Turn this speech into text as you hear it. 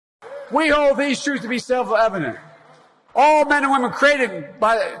We hold these truths to be self-evident. All men and women created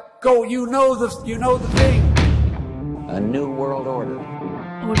by you know the thing. A new world order.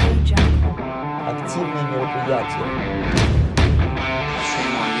 Активное мероприятие.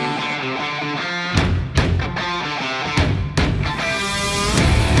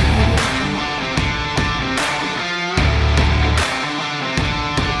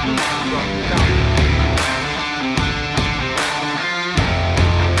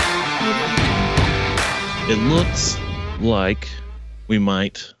 It looks like we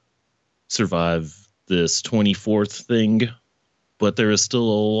might survive this 24th thing, but there is still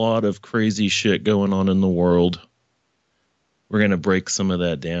a lot of crazy shit going on in the world. We're going to break some of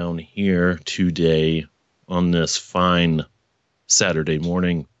that down here today on this fine Saturday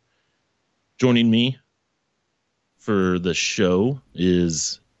morning. Joining me for the show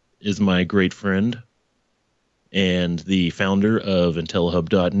is my great friend and the founder of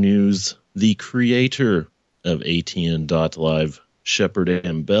IntelliHub.news, the creator of ATN.live, Shepard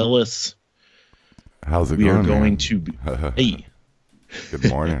Ambellis. How's it going? We are man? going to be... Hey. Good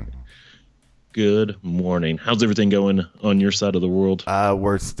morning. Good morning. How's everything going on your side of the world?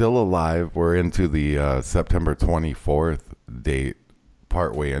 We're still alive. We're into the September 24th date,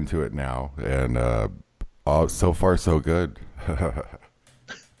 partway into it now. And so far, so good.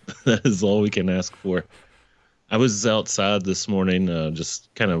 That is all we can ask for. I was outside this morning,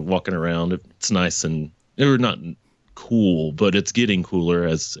 just kind of walking around. It's nice and they're not cool, but it's getting cooler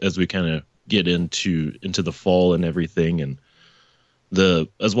as we kind of get into the fall and everything. And I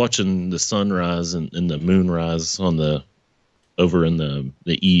was watching the sunrise and the moonrise over in the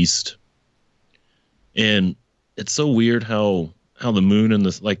east, and it's so weird how the moon and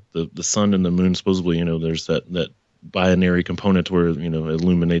the sun and the moon supposedly, there's that binary component where it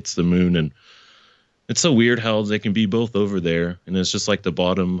illuminates the moon, and it's so weird how they can be both over there, and it's just like the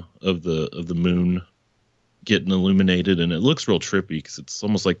bottom of the moon getting illuminated, and it looks real trippy because it's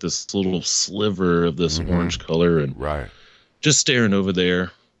almost like this little sliver of this orange color, and right. Just staring over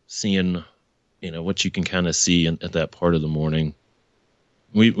there, seeing what you can kind of see at that part of the morning.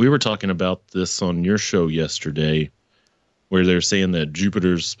 We were talking about this on your show yesterday, where they're saying that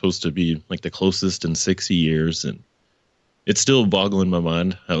Jupiter's supposed to be like the closest in 60 years, and it's still boggling my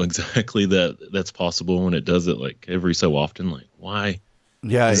mind how exactly that's possible when it does it like every so often. Like, why?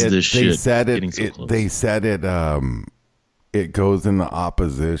 Yeah, they said it goes in the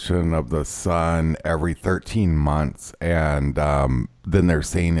opposition of the sun every 13 months, and then they're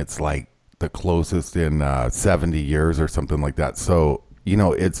saying it's like the closest in 70 years or something like that. So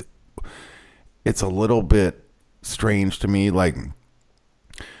it's a little bit strange to me. Like,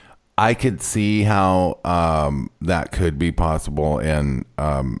 I could see how that could be possible, and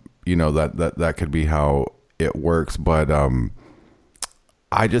that could be how it works, but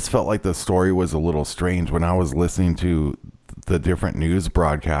I just felt like the story was a little strange when I was listening to the different news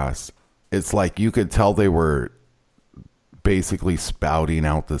broadcasts. It's like you could tell they were basically spouting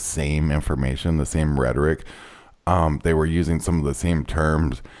out the same information, the same rhetoric. They were using some of the same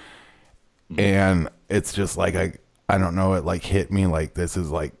terms, and it's just like I don't know, it like hit me like this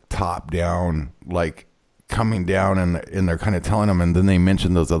is like top down, like coming down, and they're kind of telling them, and then they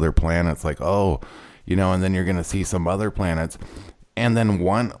mention those other planets, like, and then you're going to see some other planets. And then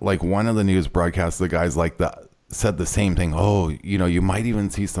one of the news broadcasts, the guys said the same thing. You might even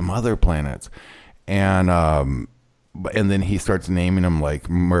see some other planets. And then he starts naming them like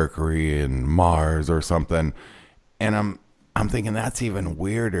Mercury and Mars or something. And I'm thinking that's even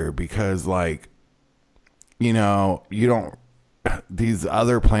weirder because these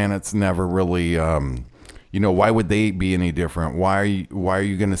other planets never really, why would they be any different? Why are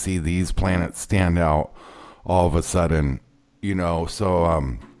you going to see these planets stand out all of a sudden?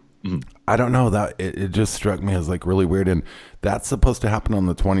 So I don't know, that it just struck me as like really weird, and that's supposed to happen on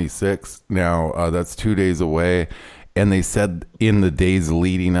the 26th. Now that's 2 days away, and they said in the days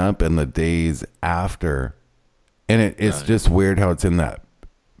leading up and the days after, and it's just weird how it's in that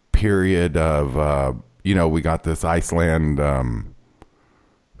period of we got this Iceland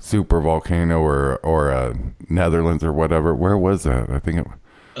super volcano or Netherlands or whatever. Where was that? I think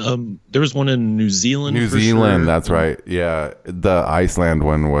there was one in New Zealand. New Zealand, sure. That's right. Yeah, the Iceland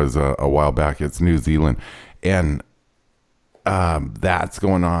one was a while back. It's New Zealand, and that's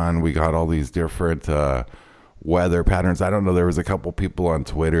going on. We got all these different weather patterns. I don't know. There was a couple people on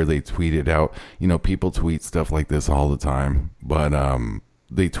Twitter. They tweeted out. People tweet stuff like this all the time, but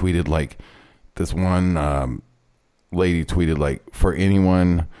they tweeted like this one lady tweeted like, for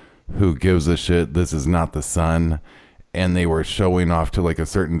anyone who gives a shit, this is not the sun. And they were showing off to like a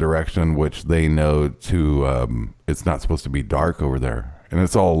certain direction, which they know to, it's not supposed to be dark over there. and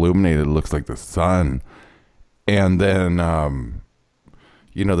it's all illuminated. It looks like the sun. And then,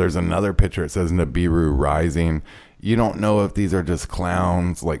 there's another picture. It says Nibiru rising. You don't know if these are just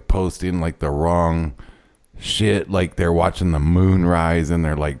clowns like posting like the wrong shit, like they're watching the moon rise and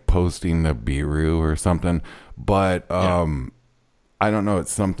they're like posting Nibiru or something. But I don't know.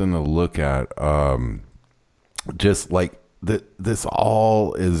 It's something to look at. Just like this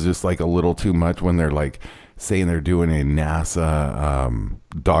all is just like a little too much when they're like saying they're doing a NASA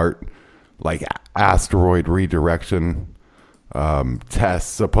DART, like asteroid redirection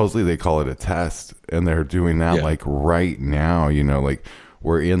test. Supposedly they call it a test, and they're doing that like right now. Like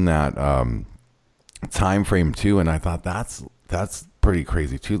we're in that time frame too. And I thought that's pretty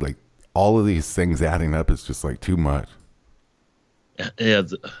crazy too. Like all of these things adding up is just like too much. Yeah.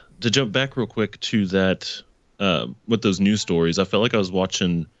 To jump back real quick to that, with those news stories, I felt like I was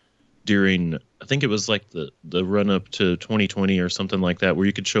watching during, I think it was like the run up to 2020 or something like that, where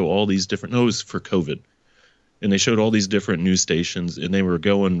you could show all these different, no, it was for COVID. And they showed all these different news stations, and they were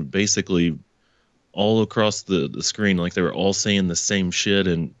going basically all across the screen. Like they were all saying the same shit.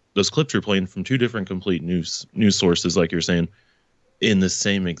 And those clips were playing from two different complete news sources, like you're saying, in the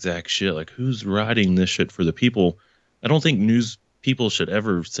same exact shit. Like, who's writing this shit for the people? I don't think news people should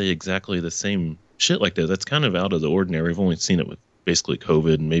ever say exactly the same shit like that. That's kind of out of the ordinary. We've only seen it with basically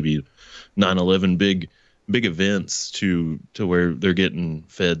COVID and maybe 9/11 big events to where they're getting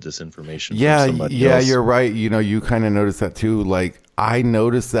fed this information. Yeah, from somebody else. You're right. You kind of noticed that too. Like I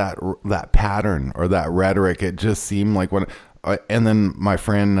noticed that pattern or that rhetoric. It just seemed like when, and then my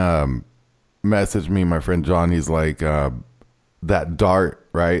friend messaged me. My friend John. He's like that DART,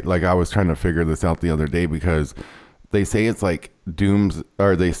 right? Like I was trying to figure this out the other day because they say it's like dooms,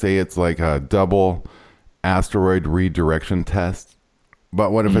 or they say it's like a double asteroid redirection test.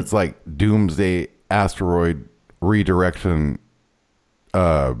 But what if it's like doomsday asteroid redirection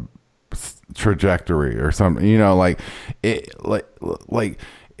trajectory or something? Like it, like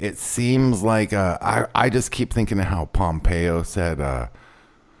it seems like I just keep thinking of how Pompeo said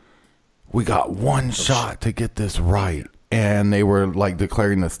we got one shot to get this right. And they were like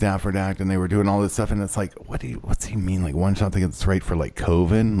declaring the Stafford Act, and they were doing all this stuff. And it's like, what's he mean? Like one shot to get this right for like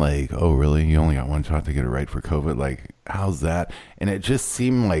COVID? Like, oh really? You only got one shot to get it right for COVID? Like, how's that? And it just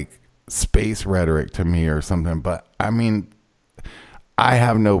seemed like space rhetoric to me or something. But I mean, I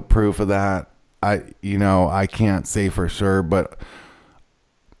have no proof of that. I can't say for sure, but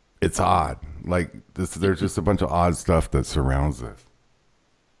it's odd. Like there's just a bunch of odd stuff that surrounds this.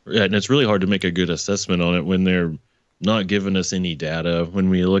 Yeah, and it's really hard to make a good assessment on it when they're not giving us any data. When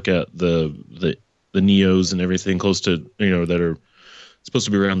we look at the NEOs and everything close to, that are supposed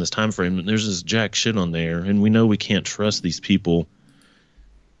to be around this time frame, and there's this jack shit on there, and we know we can't trust these people.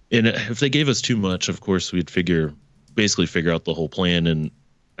 And if they gave us too much, of course, we'd basically figure out the whole plan, and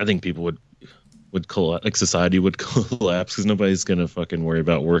I think people would collapse, like society would collapse, because nobody's gonna fucking worry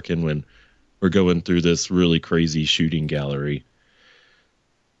about working when we're going through this really crazy shooting gallery.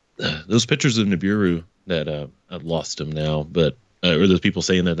 Those pictures of Nibiru that I've lost them now, but or those people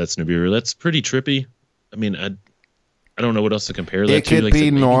saying that that's Nibiru, that's pretty trippy. I mean, I don't know what else to compare that to. It could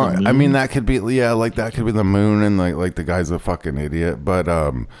be normal. I mean, that could be, like that could be the moon, and like the guy's a fucking idiot. But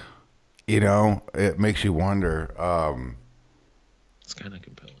it makes you wonder. It's kind of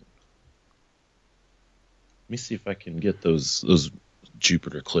compelling. Let me see if I can get those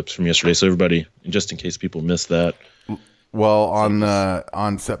Jupiter clips from yesterday, so everybody, just in case people missed that. Well,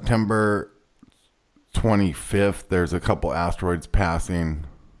 on September 25th, there's a couple asteroids passing.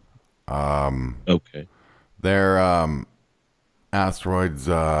 Okay. They're asteroids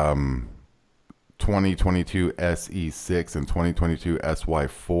 2022 SE6 and 2022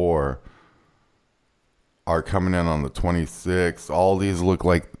 SY4 are coming in on the 26th. All these look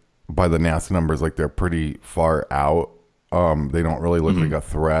like, by the NASA numbers, like they're pretty far out. They don't really look like a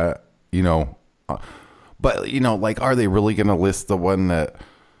threat, but like, are they really going to list the one that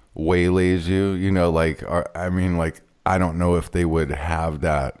waylays you? I don't know if they would have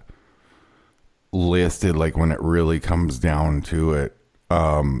that listed, like when it really comes down to it.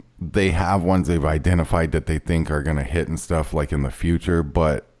 They have ones they've identified that they think are going to hit and stuff like in the future,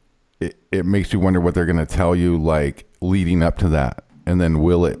 but it makes you wonder what they're going to tell you, like leading up to that. And then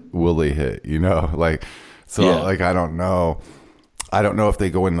will they hit, like, so yeah. Like, I don't know if they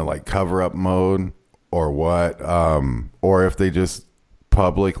go into like cover up mode or what, or if they just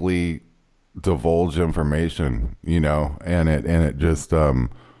publicly divulge information, and it just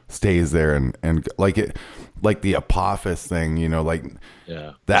stays there and like the Apophis thing,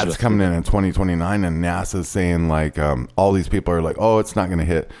 that's coming in 2029, and NASA's saying like all these people are like, oh, it's not going to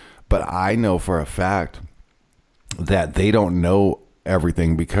hit, but I know for a fact that they don't know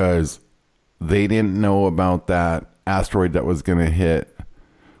everything because they didn't know about that asteroid that was going to hit.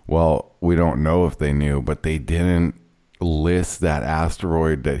 Well, we don't know if they knew, but they didn't list that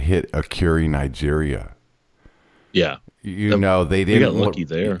asteroid that hit Akure, Nigeria. Yeah. They didn't. They got lucky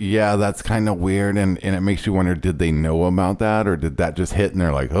there. Yeah, that's kind of weird, and it makes you wonder: did they know about that, or did that just hit? And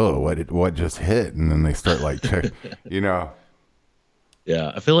they're like, "Oh, what just hit?" And then they start like, check,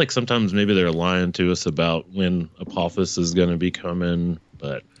 Yeah, I feel like sometimes maybe they're lying to us about when Apophis is going to be coming,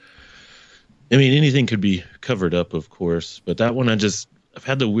 but I mean, anything could be covered up, of course. But that one, I've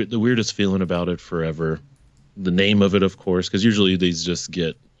had the weirdest feeling about it forever. The name of it, of course, because usually these just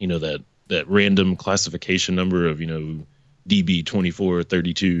get that random classification number of DB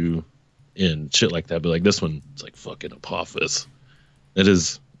 2432 and shit like that. But like this one, it's like fucking Apophis. It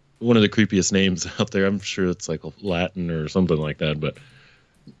is one of the creepiest names out there. I'm sure it's like Latin or something like that, but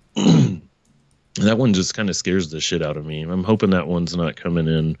that one just kind of scares the shit out of me. I'm hoping that one's not coming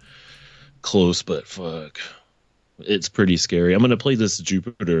in close, but fuck, it's pretty scary. I'm going to play this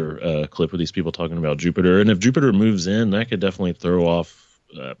Jupiter clip with these people talking about Jupiter, and if Jupiter moves in, that could definitely throw off,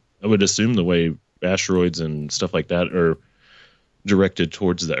 I would assume, the way asteroids and stuff like that are directed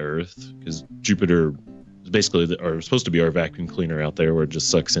towards the Earth, because Jupiter is basically supposed to be our vacuum cleaner out there, where it just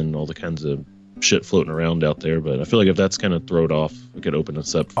sucks in all the kinds of shit floating around out there. But I feel like if that's kind of thrown off, it could open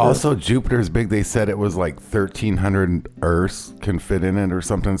us up. Also, Jupiter's big. They said it was like 1,300 Earths can fit in it or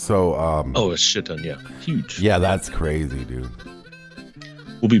something. So, a shit ton, yeah, huge. Yeah, that's crazy, dude.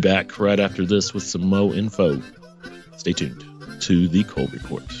 We'll be back right after this with some Mo info. Stay tuned to the Cole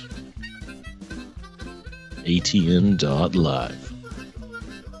Report. ATN.live.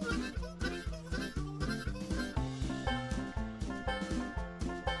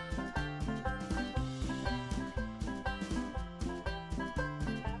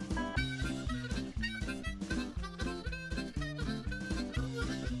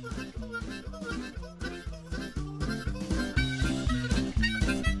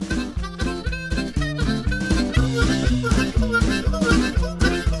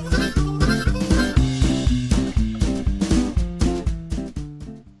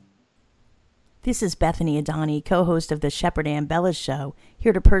 This is Bethany Adani, co-host of the Shepard and Bellis Show,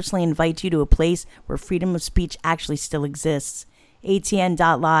 here to personally invite you to a place where freedom of speech actually still exists.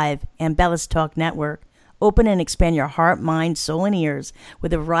 ATN.live and Bellis Talk Network. Open and expand your heart, mind, soul, and ears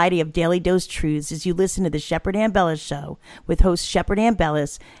with a variety of daily dose truths as you listen to the Shepard and Bellis Show with host Shepard and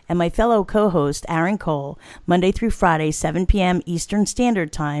Bellis and my fellow co-host Aaron Cole, Monday through Friday, 7 p.m. Eastern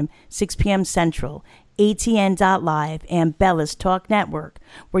Standard Time, 6 p.m. Central. ATN.live and Bellis Talk Network,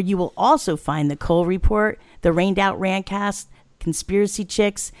 where you will also find the Cole Report, the Rained Out Rantcast, Conspiracy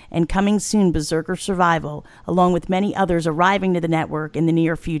Chicks, and coming soon Berserker Survival, along with many others arriving to the network in the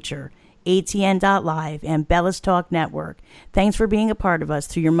near future. ATN.live and Bellis Talk Network. Thanks for being a part of us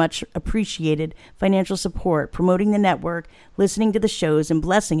through your much appreciated financial support, promoting the network, listening to the shows, and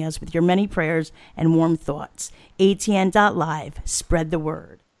blessing us with your many prayers and warm thoughts. ATN.live. Spread the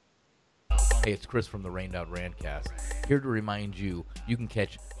word. Hey, it's Chris from the Rained Out Rantcast, here to remind you can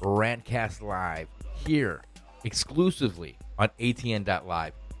catch Rantcast Live here exclusively on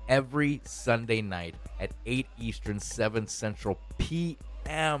ATN.live every Sunday night at 8 Eastern, 7 Central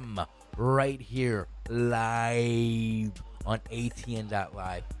p.m. right here live on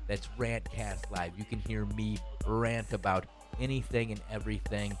ATN.live. That's Rantcast Live. You can hear me rant about anything and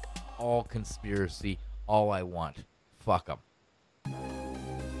everything, all conspiracy, all I want. Fuck them.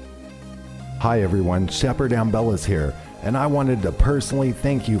 Hi everyone, Shepard Ambellis here, and I wanted to personally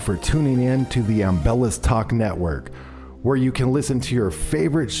thank you for tuning in to the Ambellis Talk Network, where you can listen to your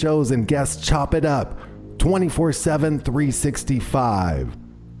favorite shows and guests chop it up 24/7, 365.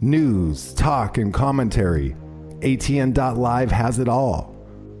 News, talk, and commentary. ATN.live has it all.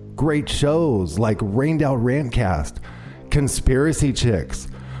 Great shows like Rained Out Rantcast, Conspiracy Chicks,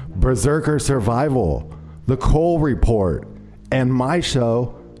 Berserker Survival, The Cole Report, and my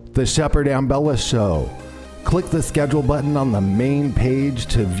show, The Shepard Ambellis Show. Click the schedule button on the main page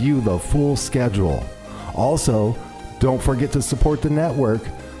to view the full schedule. Also, don't forget to support the network.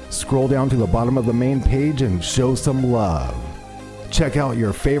 Scroll down to the bottom of the main page and show some love. Check out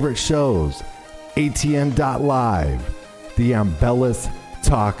your favorite shows. ATN.live, the Ambellis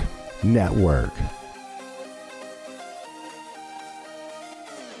Talk Network.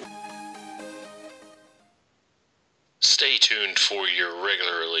 Stay tuned for your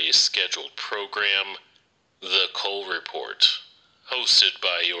regularly scheduled program, The Cole Report, hosted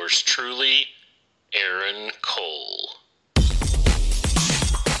by yours truly, Aaron Cole.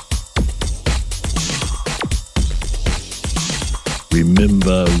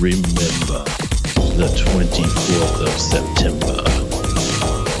 Remember, the 24th of September.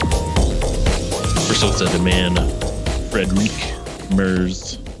 Or so said the man, Friedrich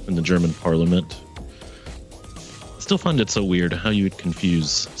Merz, in the German parliament. I still find it so weird how you would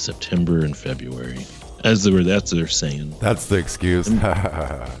confuse September and February. That's what they're saying. That's the excuse.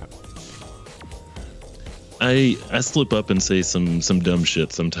 I slip up and say some dumb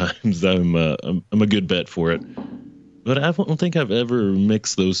shit sometimes. I'm a good bet for it, but I don't think I've ever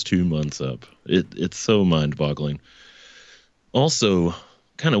mixed those 2 months up. It's so mind-boggling. Also,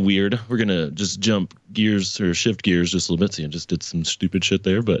 kind of weird. We're gonna just jump gears or shift gears just a little bit. See, I just did some stupid shit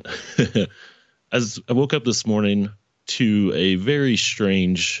there, but as I woke up this morning to a very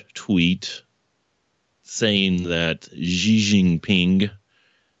strange tweet saying that Xi Jinping,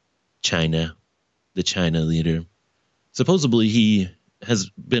 China, the China leader, supposedly he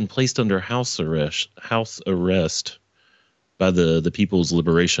has been placed under house arrest by the People's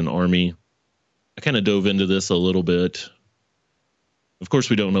Liberation Army. I kind of dove into this a little bit. Of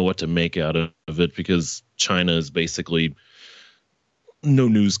course, we don't know what to make out of it because China is basically, no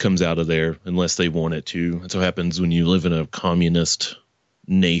news comes out of there unless they want it to. That's what happens when you live in a communist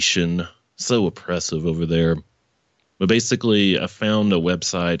nation. So oppressive over there. But basically, I found a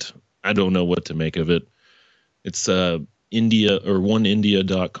website. I don't know what to make of it. It's India or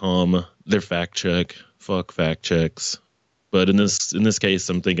oneindia.com. Their fact check. Fuck fact checks. But in this case,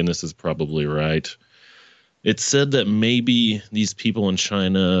 I'm thinking this is probably right. It said that maybe these people in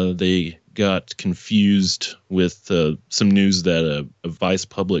China, they got confused with some news that a vice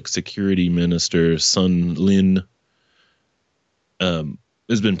public security minister, Sun Lin,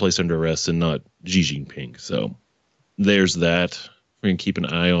 has been placed under arrest and not Xi Jinping. So there's that. We're going to keep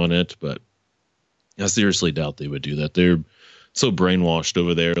an eye on it, but I seriously doubt they would do that. They're so brainwashed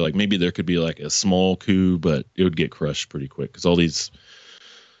over there. Like maybe there could be like a small coup, but it would get crushed pretty quick because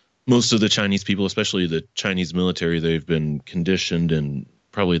most of the Chinese people, especially the Chinese military, they've been conditioned and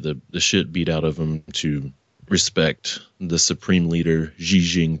probably the shit beat out of them to respect the supreme leader, Xi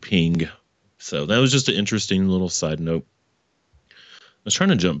Jinping. So that was just an interesting little side note. I was trying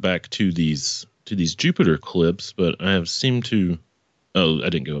to jump back to these Jupiter clips, but I have seemed to. Oh, I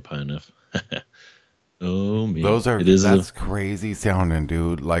didn't go up high enough. Oh man, that's crazy sounding,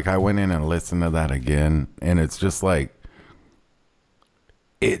 dude. Like I went in and listened to that again, and it's just like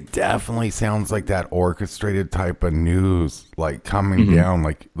it definitely sounds like that orchestrated type of news, like coming down,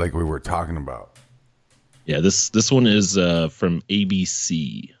 like we were talking about. Yeah, this one is from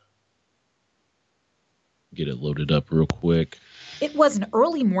ABC. Get it loaded up real quick. It was an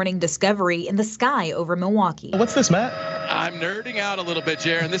early morning discovery in the sky over Milwaukee. What's this, Matt? I'm nerding out a little bit,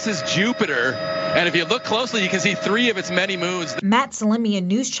 Jaron. This is Jupiter. And if you look closely, you can see 3 of its many moons. Matt Salemian,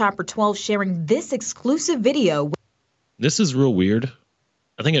 News Chopper 12, sharing this exclusive video. This is real weird.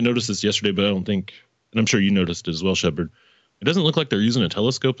 I think I noticed this yesterday, but I don't think, and I'm sure you noticed it as well, Shepard. It doesn't look like they're using a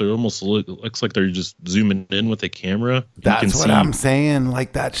telescope. They almost looks like they're just zooming in with a camera. That's what I'm saying.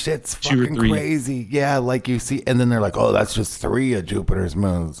 Like that shit's fucking crazy. Yeah, like you see, and then they're like, "Oh, that's just 3 of Jupiter's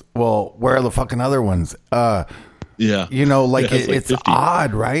moons." Well, where are the fucking other ones? Yeah, you know, like it's it's 50.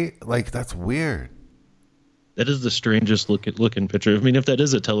 odd, right? Like that's weird. That is the strangest looking picture. I mean, if that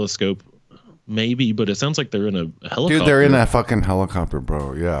is a telescope, maybe, but it sounds like they're in a helicopter. Dude, they're in a fucking helicopter,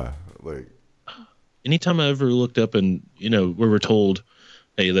 bro. Yeah, like. Anytime I ever looked up and, you know, where we're told,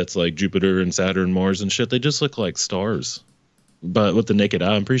 hey, that's like Jupiter and Saturn, Mars and shit, they just look like stars. But with the naked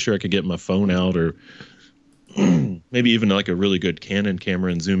eye, I'm pretty sure I could get my phone out or maybe even like a really good Canon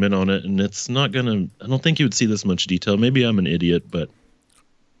camera and zoom in on it. And it's not going to, I don't think you would see this much detail. Maybe I'm an idiot, but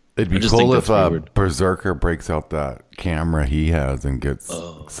it'd be cool if Berserker breaks out that camera he has and gets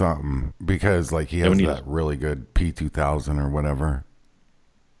something because like he has that really good P2000 or whatever.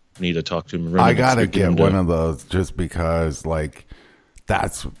 Need to talk to him. I gotta get one of those just because like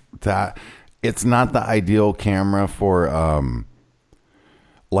that's it's not the ideal camera for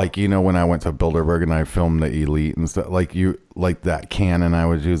like, you know, when I went to Bilderberg and I filmed the Elite and stuff, like that Canon I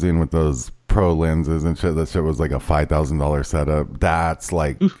was using with those pro lenses and shit, that shit was like a $5,000 setup. That's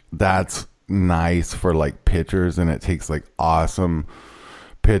like that's nice for like pictures and it takes like awesome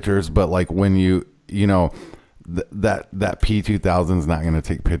pictures, but like when you know that P2000 is not going to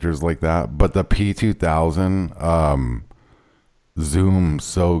take pictures like that, but the P2000 zooms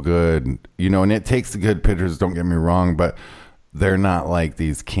so good, you know, and it takes good pictures, don't get me wrong, but they're not like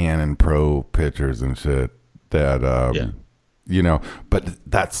these Canon Pro pictures and shit that you know, but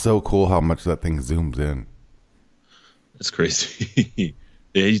that's so cool how much that thing zooms in. It's crazy.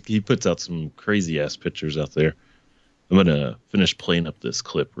 Yeah, he puts out some crazy ass pictures out there. I'm gonna finish playing up this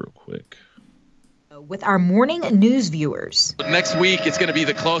clip real quick with our morning news viewers. Next week, it's going to be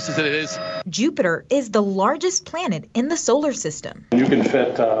the closest it is. Jupiter is the largest planet in the solar system. You can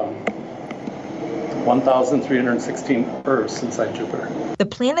fit 1,316 Earths inside Jupiter. The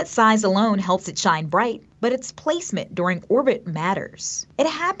planet's size alone helps it shine bright, but its placement during orbit matters. It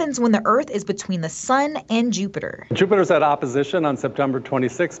happens when the Earth is between the Sun and Jupiter. Jupiter's at opposition on September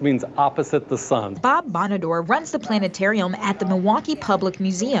 26 means opposite the Sun. Bob Bonador runs the planetarium at the Milwaukee Public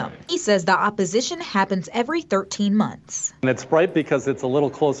Museum. He says the opposition happens every 13 months. And it's bright because it's a little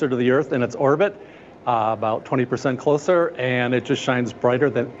closer to the Earth in its orbit, about 20% closer, and it just shines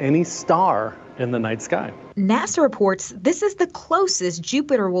brighter than any star in the night sky. NASA reports this is the closest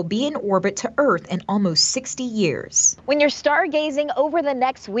Jupiter will be in orbit to Earth in almost 60 years. When you're stargazing over the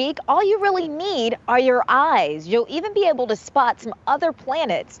next week, all you really need are your eyes. You'll even be able to spot some other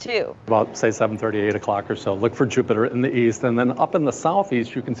planets, too. About, say, 7:30, 8 o'clock or so, look for Jupiter in the east, and then up in the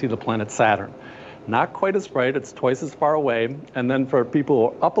southeast, you can see the planet Saturn. Not quite as bright, it's twice as far away. And then for people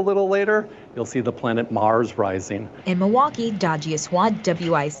who are up a little later, you'll see the planet Mars rising. In Milwaukee, Dajia Swad,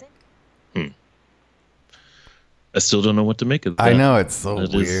 WIC. I still don't know what to make of that. I know, it's so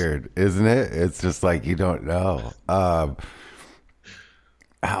weird, isn't it? It's just like you don't know. How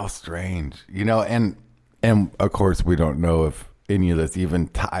strange. You know, and of course we don't know if any of this even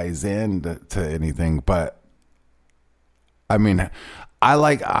ties in to anything, but I mean,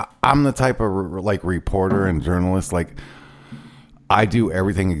 I'm the type of like reporter and journalist, like I do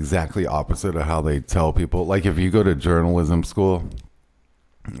everything exactly opposite of how they tell people. Like if you go to journalism school,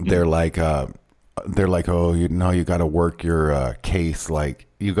 they're like, oh, you know, you got to work your case, like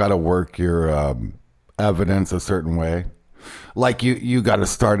you got to work your evidence a certain way. Like you got to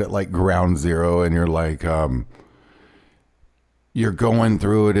start at like ground zero, and you're like, you're going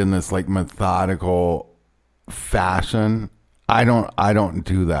through it in this like methodical fashion. I don't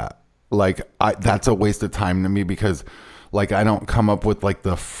do that. Like that's a waste of time to me, because like I don't come up with like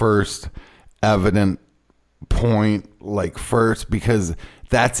the first evident point like first, because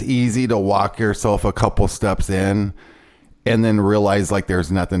that's easy to walk yourself a couple steps in and then realize like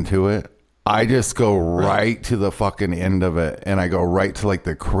there's nothing to it. I just go right to the fucking end of it, and I go right to like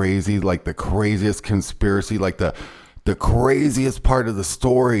the craziest conspiracy, like the craziest part of the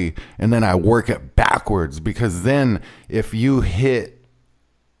story, and then I work it backwards, because then if you hit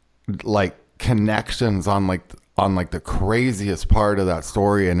like connections on the craziest part of that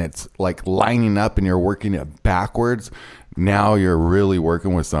story, and it's like lining up and you're working it backwards, now you're really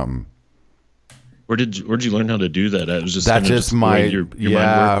working with something. Where'd you learn how to do that? It was just that's just my your yeah,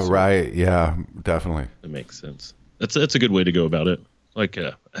 mind works. right, yeah, definitely. That makes sense. That's a good way to go about it. Like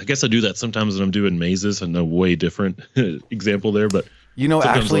I guess I do that sometimes when I'm doing mazes, and a way different example there, but you know,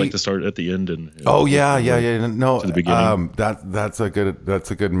 sometimes actually, I like to start at the end and no, to the beginning. That's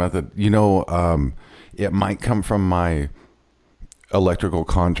a good method. You know, it might come from my electrical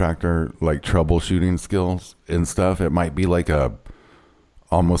contractor like troubleshooting skills and stuff. It might be like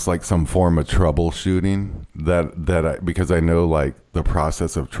almost like some form of troubleshooting that because I know like the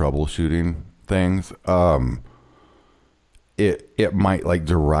process of troubleshooting things. It might like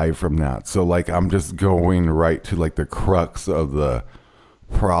derive from that. So like I'm just going right to like the crux of the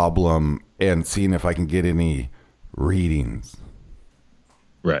problem and seeing if I can get any readings.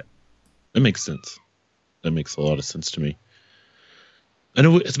 Right. That makes sense. That makes a lot of sense to me. I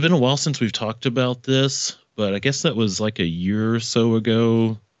know it's been a while since we've talked about this, but I guess that was like a year or so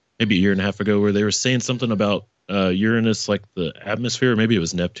ago, maybe a year and a half ago, where they were saying something about Uranus, like the atmosphere, or maybe it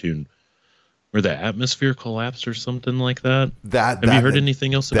was Neptune, where the atmosphere collapsed or something like that. Have you heard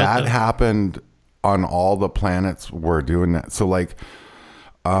anything else about that? That happened on all the planets we're doing that. So like,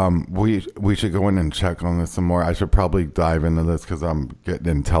 we should go in and check on this some more. I should probably dive into this because I'm getting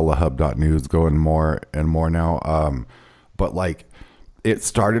in telehub.news going more and more now. But like it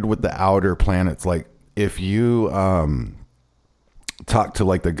started with the outer planets. Like if you talk to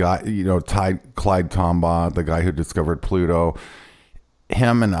like the guy, you know, Clyde Tombaugh, the guy who discovered Pluto,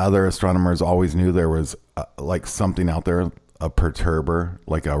 him and other astronomers always knew there was like something out there, a perturber,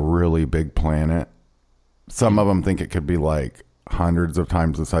 like a really big planet. Some of them think it could be like hundreds of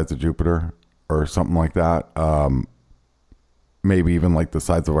times the size of Jupiter or something like that. Maybe even like the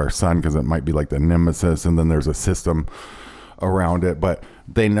size of our sun, because it might be like the nemesis, and then there's a system around it. But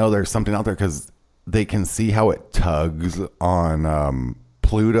they know there's something out there because they can see how it tugs on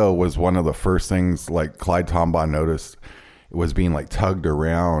Pluto. Was one of the first things like Clyde Tombaugh noticed. It was being like tugged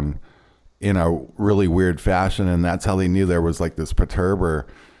around in a really weird fashion, and that's how they knew there was like this perturber.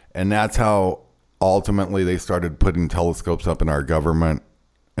 And that's how ultimately they started putting telescopes up in our government,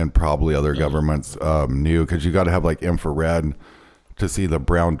 and probably other governments knew, because you got to have like infrared to see the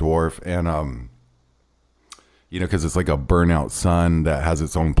brown dwarf, and you know, because it's like a burnout sun that has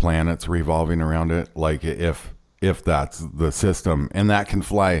its own planets revolving around it, like if that's the system, and that can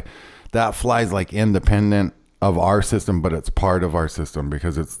fly that flies like independent of our system, but it's part of our system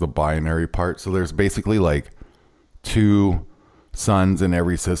because it's the binary part. So there's basically like 2 suns in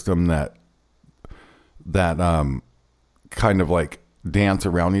every system that kind of like dance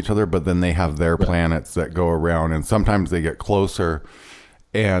around each other, but then they have their planets that go around, and sometimes they get closer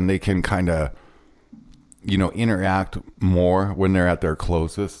and they can kind of, you know, interact more when they're at their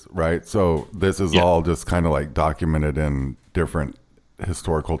closest, right? So this is all just kind of like documented in different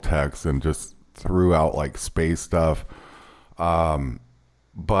historical texts and just throughout like space stuff.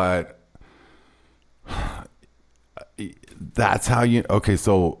 But that's how you, okay.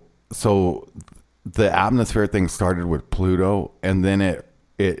 So the atmosphere thing started with Pluto, and then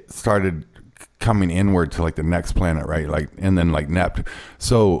it started coming inward to like the next planet, right? Like, and then like Neptune.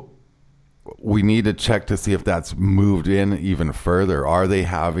 So we need to check to see if that's moved in even further. Are they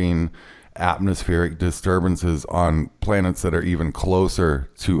having atmospheric disturbances on planets that are even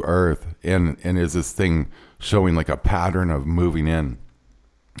closer to Earth? And is this thing showing like a pattern of moving in?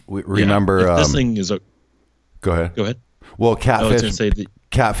 Remember, this thing is a. Go ahead. Well,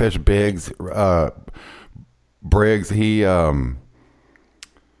 Catfish Briggs, he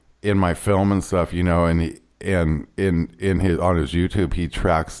in my film and stuff, you know, and in his on his YouTube, he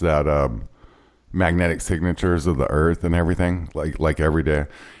tracks that magnetic signatures of the Earth and everything, like every day.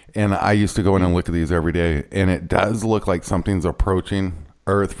 And I used to go in and look at these every day, and it does look like something's approaching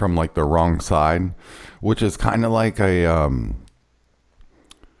Earth from like the wrong side, which is kind of like a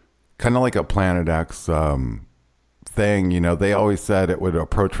Planet X thing. You know, they always said it would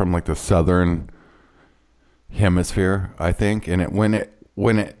approach from like the southern hemisphere, I think, and when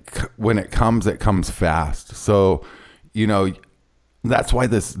it comes fast. So, you know, that's why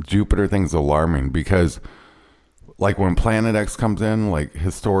this Jupiter thing's alarming, because like when Planet X comes in, like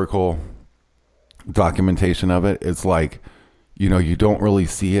historical documentation of it, it's like, you know, you don't really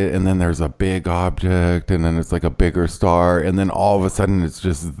see it, and then there's a big object, and then it's like a bigger star, and then all of a sudden it's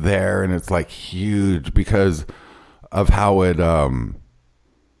just there, and it's like huge because of how it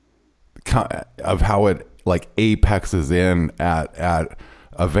like apexes in at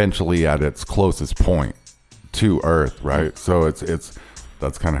eventually at its closest point to Earth, right? So it's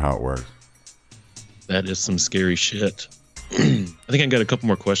that's kind of how it works. That is some scary shit. I think I got a couple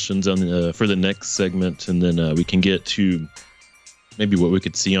more questions on for the next segment, and then we can get to maybe what we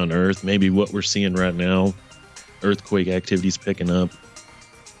could see on Earth, maybe what we're seeing right now, earthquake activities picking up,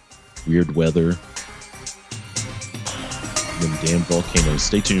 weird weather, and damn volcanoes.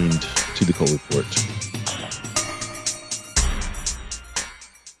 Stay tuned to the Cole Report.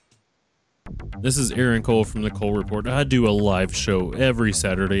 This is Aaron Cole from the Cole Report. I do a live show every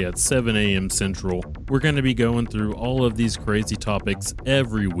Saturday at 7 a.m. Central. We're going to be going through all of these crazy topics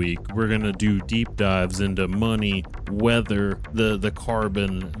every week. We're going to do deep dives into money, weather, the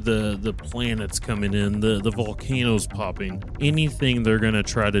carbon, the planets coming in, the volcanoes popping. Anything they're going to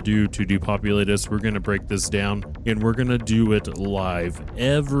try to do to depopulate us, we're going to break this down, and we're going to do it live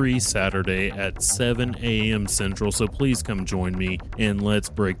every Saturday at 7 a.m. Central. So please come join me, and let's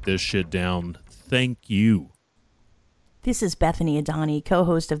break this shit down. Thank you. This is Bethany Adani,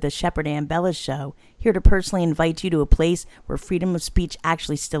 co-host of the Shepard and Bellis Show, here to personally invite you to a place where freedom of speech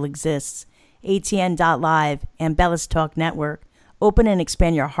actually still exists. ATN.Live and Bellis Talk Network. Open and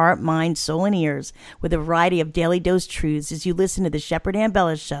expand your heart, mind, soul, and ears with a variety of daily dose truths as you listen to the Shepard and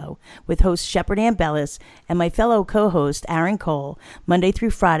Bellis Show with host Shepard and Bellis and my fellow co-host Aaron Cole, Monday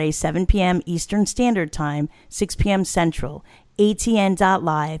through Friday, 7 p.m. Eastern Standard Time, 6 p.m. Central.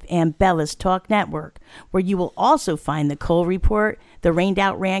 ATN.Live and Bellis Talk Network, where you will also find the Cole Report, the Rained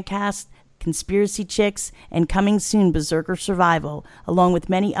Out Rantcast, Conspiracy Chicks, and coming soon Berserker Survival, along with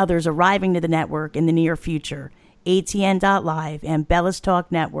many others arriving to the network in the near future. ATN.Live and Bellis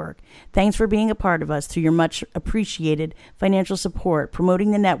Talk Network. Thanks for being a part of us through your much appreciated financial support,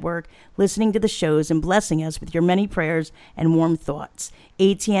 promoting the network, listening to the shows, and blessing us with your many prayers and warm thoughts.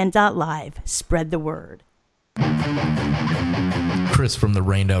 ATN.Live. Spread the word. Chris from the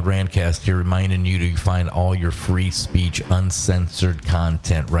Rained Out Rantcast here, reminding you to find all your free speech, uncensored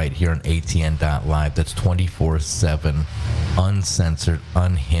content right here on ATN.Live. That's 24/7, uncensored,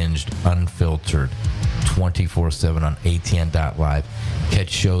 unhinged, unfiltered, 24/7 on ATN.Live. Catch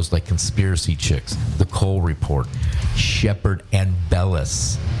shows like Conspiracy Chicks, The Cole Report, Shepard and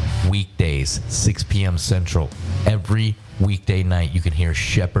Bellis, weekdays, 6 p.m. Central. Every weekday night you can hear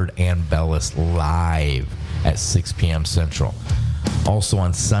Shepard and Bellis live at 6 p.m. Central. Also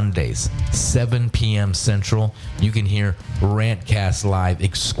on Sundays, 7 p.m. Central, you can hear Rantcast live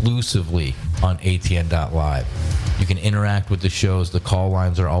exclusively on ATN.Live. You can interact with the shows. The call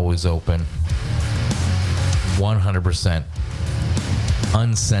lines are always open. 100%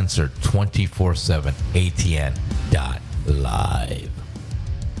 uncensored 24/7 ATN.live.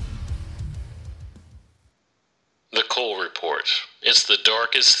 The Cole Report. It's the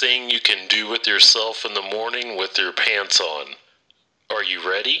darkest thing you can do with yourself in the morning with your pants on. Are you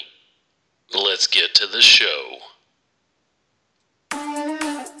ready? Let's get to the show.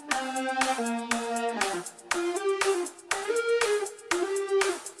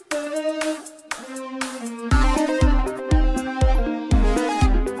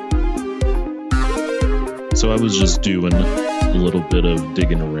 So I was just doing a little bit of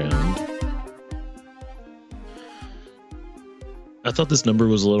digging around. I thought this number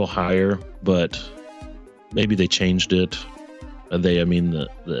was a little higher, but maybe they changed it. I mean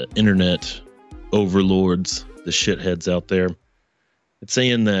the internet overlords, the shitheads out there. It's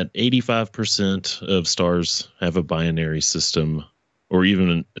saying that 85% of stars have a binary system, or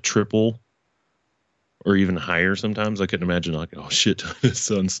even a triple, or even higher sometimes. I couldn't imagine, like, oh shit,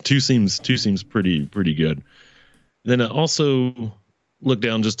 suns. Two seems pretty good. Then I also looked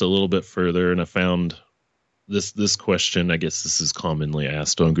down just a little bit further, and I found this question. I guess this is commonly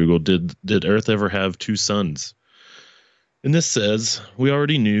asked on Google. Did Earth ever have two suns? And this says, we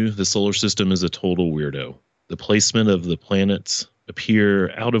already knew the solar system is a total weirdo. The placement of the planets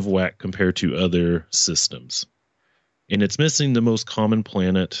appear out of whack compared to other systems. And it's missing the most common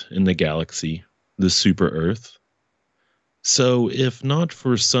planet in the galaxy, the super Earth. So if not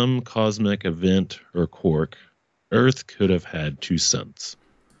for some cosmic event or quirk, Earth could have had two suns.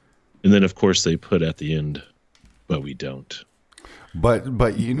 And then, of course, they put at the end, but we don't.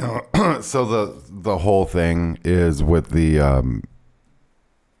 But you know, so the whole thing is with the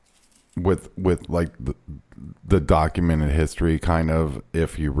with like the documented history, kind of,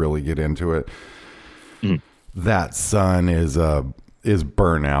 if you really get into it, that sun is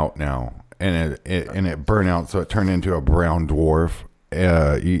burnout now, and it burned out, so it turned into a brown dwarf.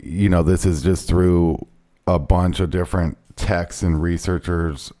 You know, this is just through a bunch of different texts and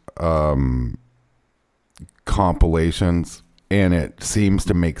researchers compilations, and it seems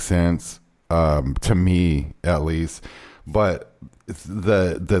to make sense to me, at least. But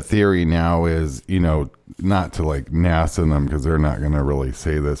the theory now is, you know, not to like NASA them, because they're not going to really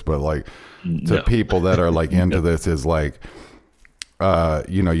say this, but like to people that are like into this, is like,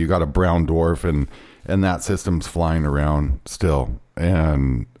 you know, you got a brown dwarf, and that system's flying around still,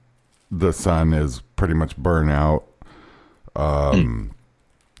 and the sun is pretty much burnt out. But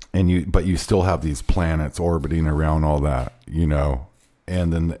you still have these planets orbiting around all that, you know,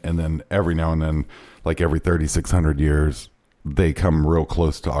 and then every now and then, like every 3,600 years, they come real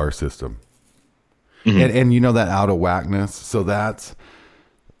close to our system. And you know, that out of whackness. So that's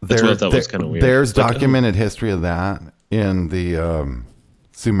what I thought was kind of weird. There's documented history of that in the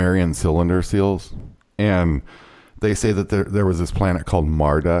Sumerian cylinder seals, and they say that there was this planet called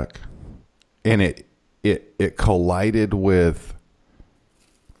Marduk, and it collided with,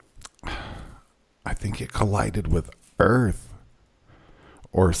 I think it collided with Earth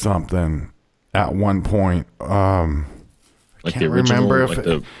or something at one point. Like the original, remember if like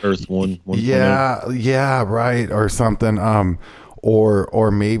the Earth one. Yeah, right, or something.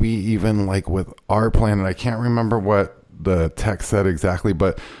 Or maybe even like with our planet. I can't remember what the text said exactly,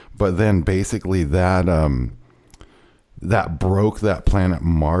 but then basically that broke that planet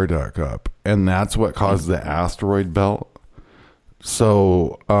Marduk up, and that's what caused the asteroid belt.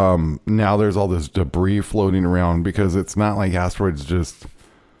 So now there's all this debris floating around, because it's not like asteroids just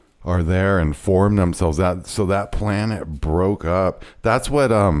are there and form themselves. So that planet broke up. That's what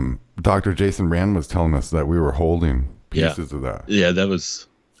Dr. Jason Rand was telling us, that we were holding pieces of that. Yeah, that was.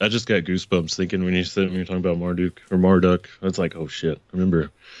 I just got goosebumps thinking when you were talking about Marduk. I was like, oh shit! I remember.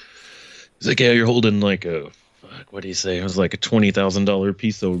 He's like, yeah, you're holding like a. What do you say? It was like a $20,000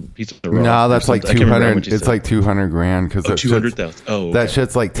 piece of rock. No, that's like 200. It's like 200 grand, because 200,000. Oh, okay. That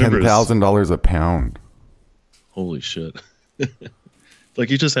shit's like $10,000 a pound. Holy shit! Like,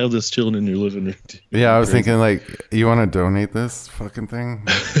 you just have this chilling in your living room. Yeah, I was thinking, like, you want to donate this fucking thing?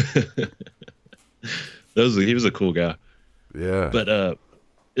 He was a cool guy. Yeah, but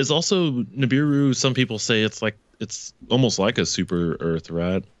it's also Nibiru. Some people say it's almost like a super Earth,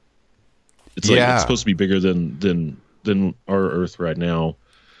 right? It's like it's supposed to be bigger than our Earth right now.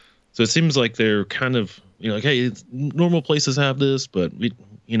 So it seems like they're kind of, you know, like, hey, normal places have this, but we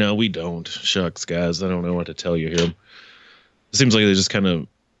don't. Shucks, guys, I don't know what to tell you here. It seems like they just kind of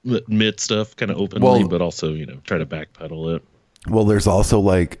admit stuff kind of openly, but also, you know, try to backpedal it. Well, there's also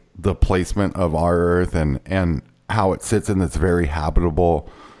like the placement of our Earth and how it sits in this very habitable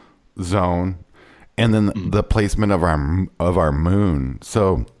zone, and then the placement of our moon.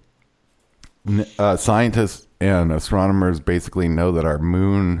 So scientists and astronomers basically know that our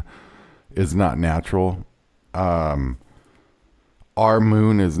moon is not natural. Our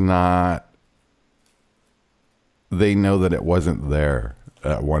moon is not. They know that it wasn't there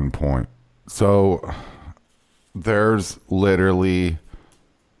at one point. So there's literally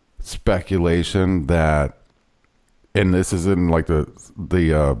speculation that, and this is in like the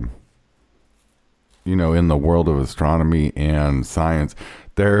in the world of astronomy and science,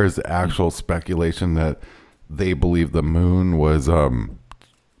 there's actual speculation that they believe the moon was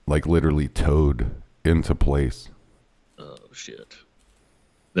like literally towed into place. Oh shit,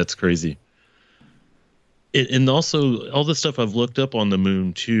 that's crazy. And also all the stuff I've looked up on the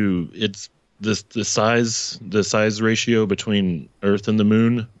moon too, it's the size ratio between Earth and the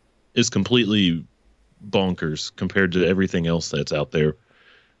moon is completely bonkers compared to everything else that's out there.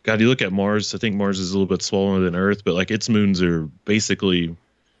 God, you look at Mars, I think Mars is a little bit smaller than Earth, but like its moons are basically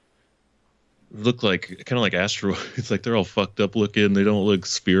look like kind of like asteroids. Like they're all fucked up looking. They don't look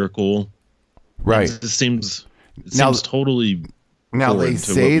spherical. Right. It seems totally. Now they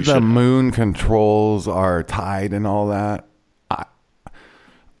say the moon controls our tide and all that.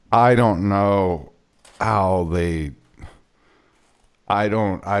 I don't know how they.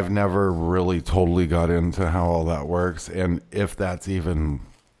 I've never really totally got into how all that works and if that's even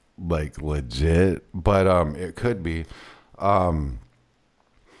like legit, but it could be.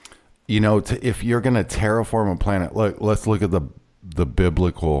 If you're gonna terraform a planet, let's look at the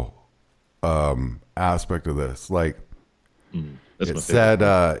biblical aspect of this. Like it said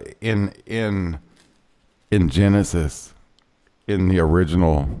in Genesis, in the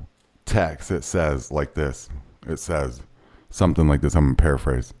original text, it says like this. It says something like this. I'm gonna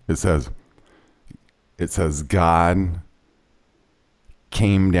paraphrase. It says God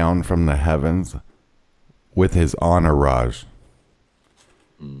came down from the heavens with his entourage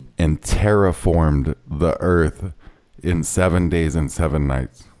and terraformed the earth in 7 days and 7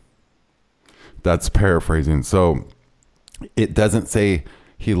 nights. That's paraphrasing. So it doesn't say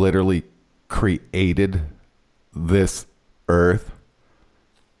he literally created this earth.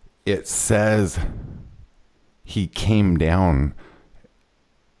 It says he came down,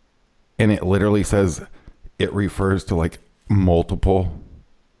 and it literally says it refers to like multiple,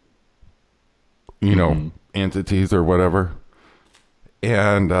 entities or whatever.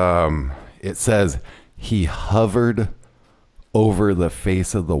 And it says he hovered over the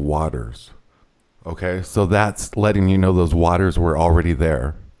face of the waters. Okay, so that's letting you know those waters were already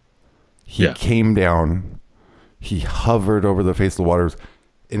there. He came down, he hovered over the face of the waters,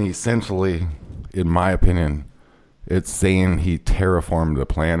 and essentially, in my opinion, it's saying he terraformed the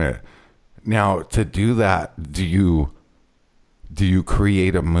planet. Now, to do that, do you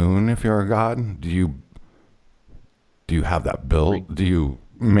create a moon if you're a god? Do you have that built? Do you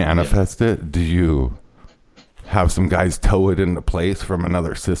manifest it? Do you have some guys tow it into place from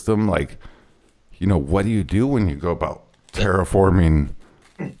another system? Like, what do you do when you go about terraforming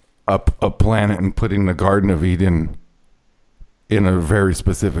up a planet and putting the Garden of Eden in a very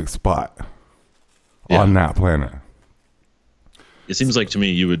specific spot on that planet? It seems like to me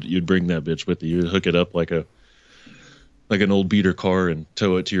you'd bring that bitch with you. You'd hook it up like an old beater car and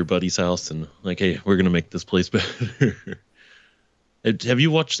tow it to your buddy's house and like, hey, we're gonna make this place better. Have you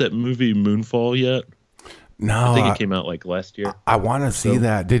watched that movie Moonfall yet? No, I think it came out like last year. I want to see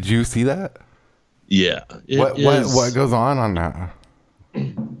that. Did you see that? Yeah. What goes on that?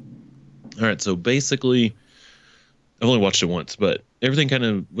 All right, so basically, I've only watched it once, but everything kind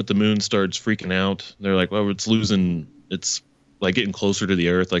of with the moon starts freaking out. They're like, well, it's like getting closer to the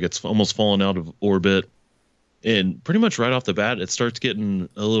Earth, like it's almost falling out of orbit. And pretty much right off the bat, it starts getting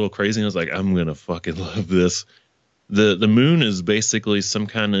a little crazy. And I was like, I'm going to fucking love this. The moon is basically some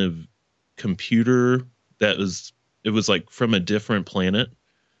kind of computer it was like from a different planet.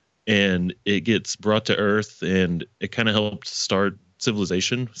 And it gets brought to Earth and it kind of helped start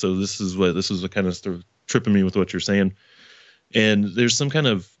civilization. So this is what kind of tripping me with what you're saying. And there's some kind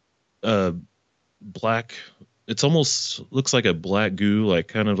of black, it's almost looks like a black goo, like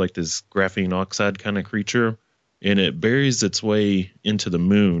kind of like this graphene oxide kind of creature. And it buries its way into the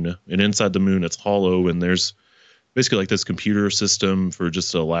moon. And inside the moon, it's hollow. And there's basically like this computer system, for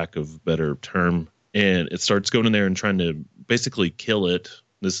just a lack of better term. And it starts going in there and trying to basically kill it.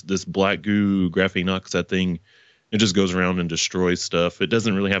 This black goo graphene oxide thing, it just goes around and destroys stuff. It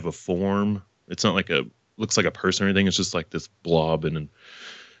doesn't really have a form. It's not like looks like a person or anything. It's just like this blob.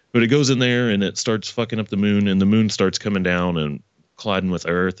 But it goes in there and it starts fucking up the moon, and the moon starts coming down and colliding with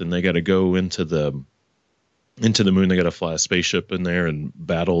Earth, and they got to go into the moon. They got to fly a spaceship in there and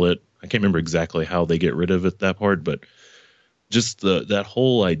battle it. I can't remember exactly how they get rid of it, that part, but just that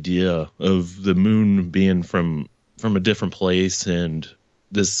whole idea of the moon being from a different place, and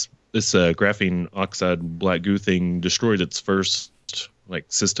this graphene oxide black goo thing destroyed its first like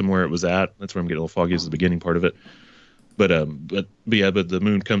system where it was at. That's where I'm getting a little foggy, is the beginning part of it. But the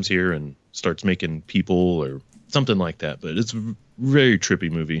moon comes here and starts making people or something like that. But it's a very trippy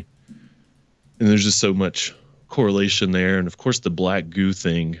movie, and there's just so much correlation there. And of course the black goo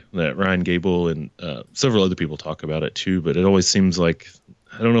thing that Ryan Gable and several other people talk about it too, but it always seems like,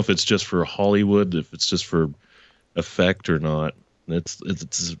 I don't know if it's just for Hollywood, if it's just for effect or not. It's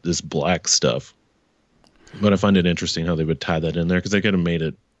this black stuff, but I find it interesting how they would tie that in there, because they could have made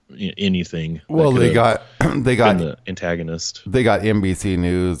it anything. Well, they got the antagonist. They got NBC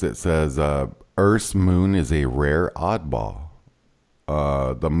News that says Earth's moon is a rare oddball.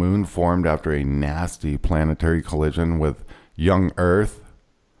 The moon formed after a nasty planetary collision with young Earth,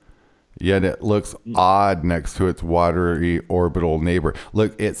 yet it looks odd next to its watery orbital neighbor.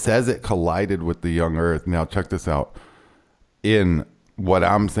 Look, it says it collided with the young Earth. Now check this out. In what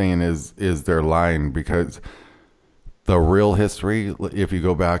I'm saying is they're lying, because the real history, if you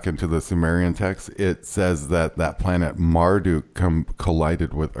go back into the Sumerian text, it says that planet Marduk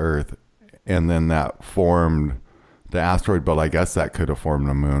collided with Earth, and then that formed the asteroid belt. I guess that could have formed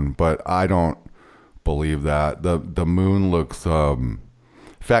the moon, but I don't believe that. The moon looks in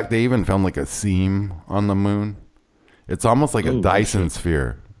fact, they even found like a seam on the moon. It's almost like a Dyson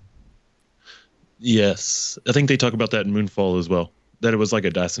sphere. Yes, I think they talk about that in Moonfall as well, that it was like a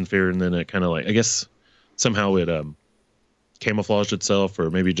Dyson sphere, and then it kind of like, I guess somehow it camouflaged itself,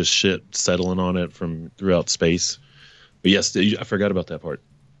 or maybe just shit settling on it from throughout space. But yes, I forgot about that part.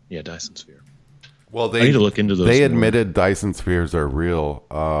 Yeah, Dyson sphere. Well, I need to look into those. They admitted Dyson spheres are real.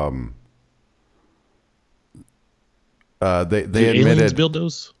 They admitted aliens build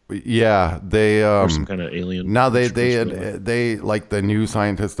those. Yeah, they or some kind of alien. Now they like the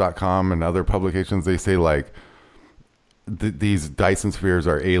newscientist.com and other publications, they say like these Dyson spheres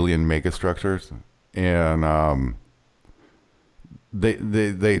are alien megastructures, and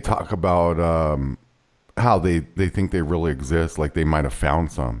they talk about how they think they really exist, like they might have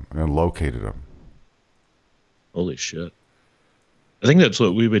found some and located them. Holy shit. I think that's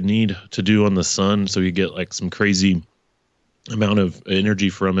what we would need to do on the sun, so you get like some crazy amount of energy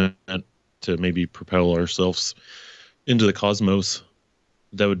from it to maybe propel ourselves into the cosmos.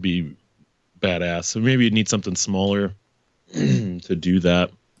 That would be badass. So maybe you need something smaller to do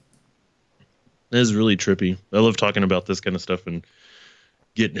that. That is really trippy. I love talking about this kind of stuff and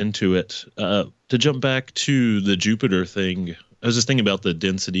getting into it. To jump back to the Jupiter thing, I was just thinking about the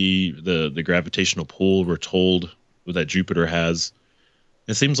density, the gravitational pull we're told that Jupiter has.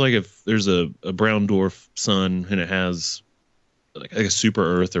 It seems like if there's a brown dwarf sun and it has like a super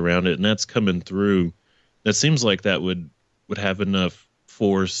Earth around it, and that's coming through, that seems like that would have enough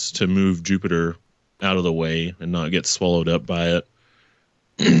force to move Jupiter out of the way and not get swallowed up by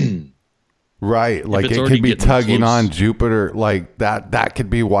it. Right, like it could be tugging close on Jupiter, like that could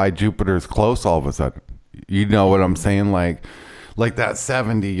be why Jupiter's close all of a sudden. You know what I'm saying? Like that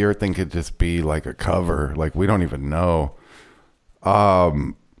 70-year thing could just be like a cover. Like we don't even know.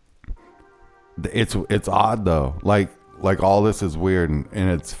 It's odd though. Like all this is weird, and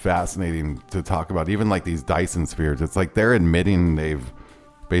it's fascinating to talk about. Even like these Dyson spheres, it's like they're admitting they've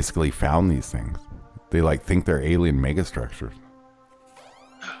basically found these things. They like think they're alien megastructures.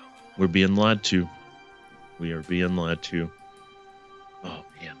 We're being lied to. We are being lied to. Oh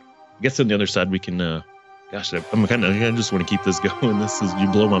man! I guess on the other side we can. Gosh, I just want to keep this going. You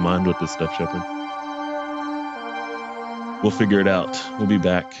blow my mind with this stuff, Shepard. We'll figure it out. We'll be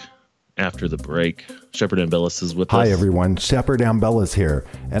back after the break. Shepard Ambellis is with us. Hi everyone, Shepard Ambellis here,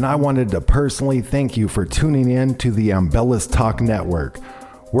 and I wanted to personally thank you for tuning in to the Ambellis Talk Network,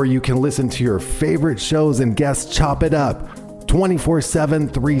 where you can listen to your favorite shows and guests chop it up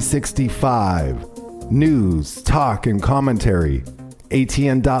 24/7, 365. News, talk, and commentary.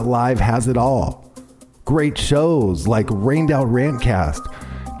 ATN.live has it all. Great shows like Rained Out Rantcast,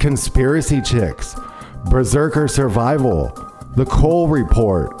 Conspiracy Chicks, Berserker Survival, The Cole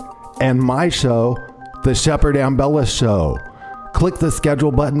Report, and my show, The Shepard Ambellis Show. Click the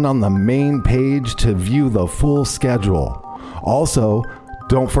schedule button on the main page to view the full schedule. Also,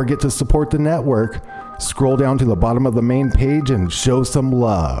 don't forget to support the network. Scroll down to the bottom of the main page and show some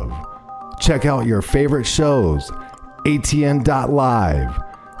love. Check out your favorite shows, ATN.live,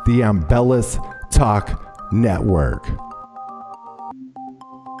 the Ambellis Talk Network.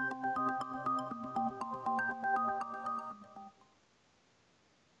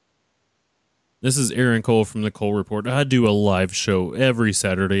 This is Aaron Cole from the Cole Report. I do a live show every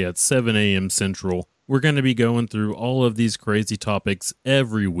Saturday at 7 a.m. Central. We're going to be going through all of these crazy topics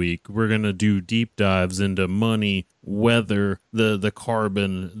every week. We're going to do deep dives into money, weather, the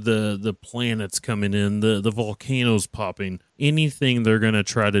carbon, the planets coming in, the volcanoes popping, anything they're going to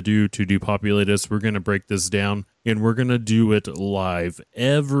try to do to depopulate us. We're going to break this down, and we're going to do it live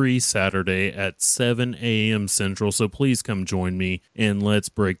every Saturday at 7 a.m. Central. So please come join me, and let's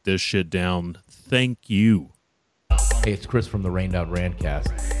break this shit down. Thank you. Hey, it's Chris from the Rained Out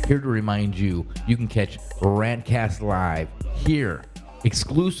Rantcast, here to remind you can catch Rantcast Live here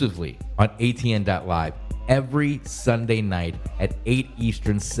exclusively on ATN.live every Sunday night at 8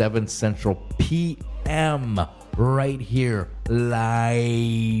 Eastern, 7 Central p.m. right here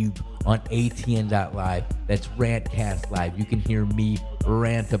live on ATN.live. That's Rantcast Live. You can hear me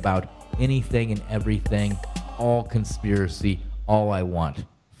rant about anything and everything, all conspiracy, all I want.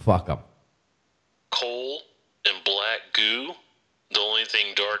 Fuck them. Coal and black goo. The only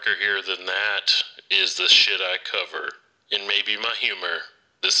thing darker here than that is the shit I cover. And maybe my humor.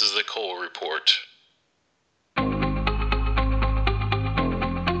 This is the Cole Report.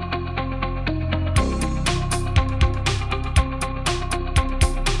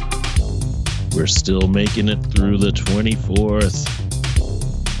 We're still making it through the 24th.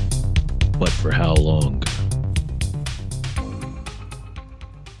 But for how long?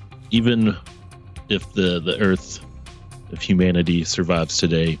 Even if the Earth, if humanity survives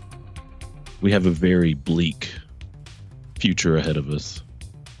today, we have a very bleak future ahead of us.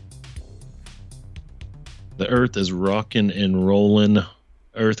 The Earth is rocking and rolling.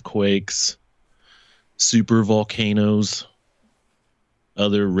 Earthquakes, super volcanoes,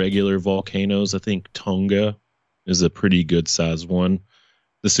 other regular volcanoes. I think Tonga is a pretty good sized one.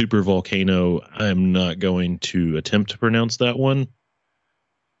 The super volcano, I'm not going to attempt to pronounce that one.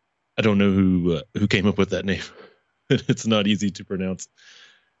 I don't know who came up with that name. It's not easy to pronounce.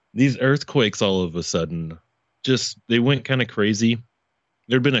 These earthquakes all of a sudden, they went kind of crazy.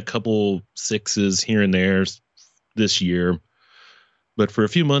 There'd been a couple 6s here and there this year, but for a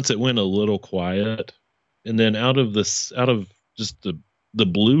few months it went a little quiet. And then out of just the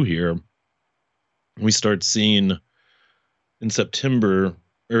blue here, we start seeing in September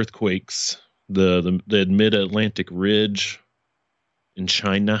earthquakes. The mid-Atlantic ridge in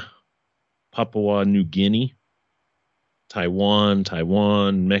China, Papua New Guinea, Taiwan,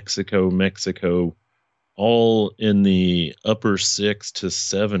 Mexico, all in the upper 6 to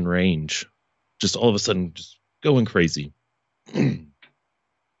 7 range. Just all of a sudden, just going crazy. I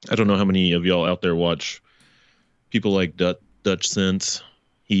don't know how many of y'all out there watch people like Dutch Sense.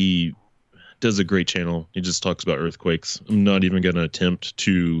 He does a great channel. He just talks about earthquakes. I'm not even going to attempt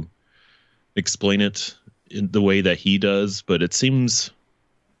to explain it in the way that he does, but it seems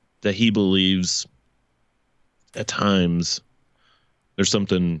that he believes at times there's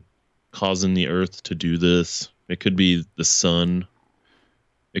something causing the earth to do this. It could be the sun.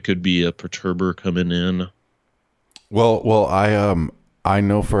 It could be a perturber coming in. Well, I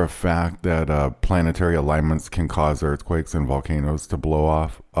know for a fact that planetary alignments can cause earthquakes and volcanoes to blow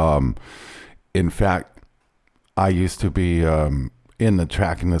off. In fact, I used to be in the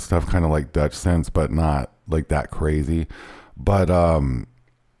tracking this stuff kind of like Dutch Sense, but not like that crazy. But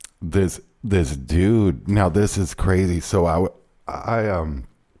this dude, now this is crazy. So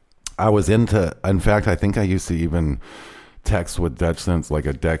I was into, in fact, I think I used to even text with Dutch Sense like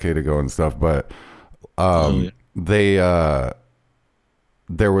a decade ago and stuff, but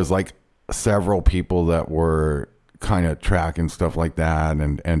there was like several people that were kind of tracking stuff like that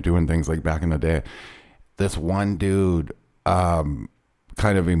and doing things like back in the day. This one dude kind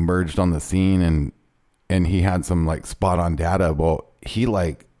of emerged on the scene and he had some like spot on data. Well, he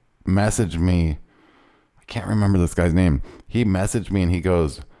like messaged me. I can't remember this guy's name. He messaged me and he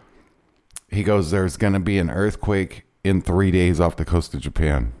goes, there's going to be an earthquake in 3 days off the coast of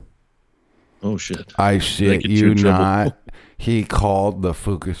Japan. Oh shit. I shit you not. He called the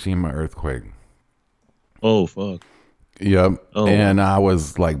Fukushima earthquake. Oh fuck. Yep. Oh. And I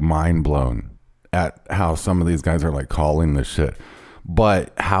was like mind blown at how some of these guys are like calling this shit.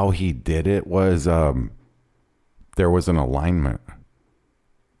 But how he did it was there was an alignment.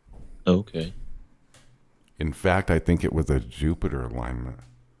 Okay. In fact, I think it was a Jupiter alignment.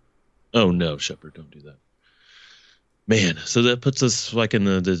 Oh no, Shepard, don't do that. Man, so that puts us like in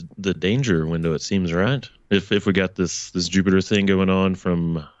the danger window, it seems, right? If we got this Jupiter thing going on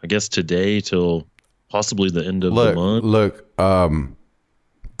from, I guess, today till possibly the end of the month. Look,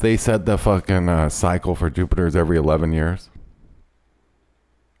 they said the fucking cycle for Jupiter is every 11 years.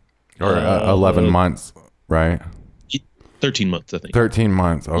 Or 11 months, right? 13 months, I think. 13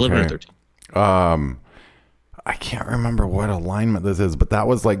 months, okay. 11 or 13. I can't remember what alignment this is, but that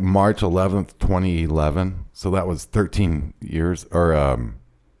was like March 11th, 2011. So that was 13 years or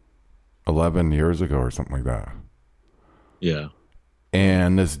 11 years ago or something like that. Yeah.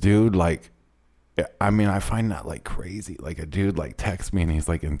 And this dude, like, I mean, I find that like crazy. Like a dude like texts me and he's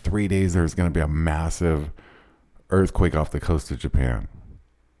like, in 3 days, there's going to be a massive earthquake off the coast of Japan.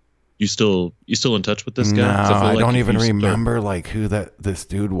 You still in touch with this guy? No, I like don't even remember like who this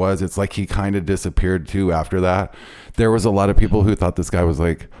dude was. It's like he kind of disappeared too after that. There was a lot of people who thought this guy was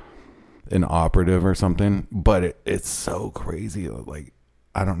like an operative or something, but it's so crazy. Like,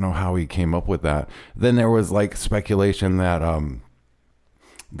 I don't know how he came up with that. Then there was like speculation that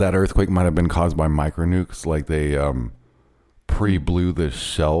that earthquake might have been caused by micronukes, like they pre-blew this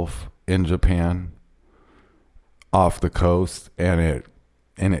shelf in Japan off the coast, and it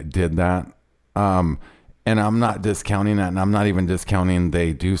did that. And I'm not discounting that, and I'm not even discounting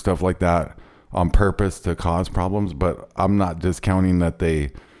they do stuff like that on purpose to cause problems, but I'm not discounting that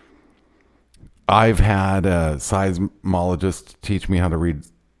I've had a seismologist teach me how to read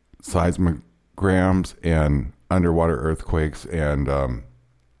seismograms and underwater earthquakes, and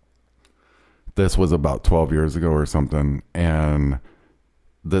this was about 12 years ago or something, and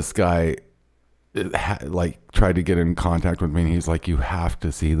this guy tried to get in contact with me, and he's like, you have to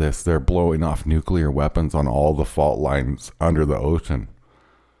see this. They're blowing off nuclear weapons on all the fault lines under the ocean.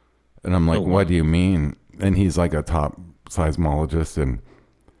 And I'm like, what do you mean? And he's like a top seismologist, and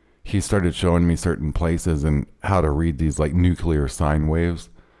he started showing me certain places and how to read these like nuclear sine waves.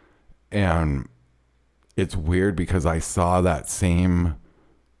 And it's weird because I saw that same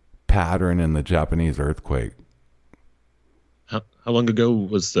pattern in the Japanese earthquake. How long ago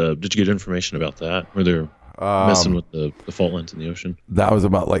did you get information about that? Were they messing with the fault lines in the ocean? That was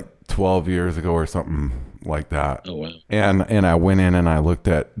about like 12 years ago or something like that. Oh, wow. And I went in and I looked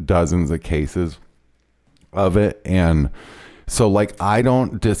at dozens of cases of it. And so like, I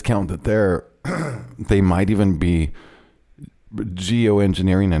don't discount that they might even be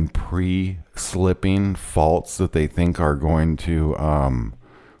geoengineering and pre-slipping faults that they think are going to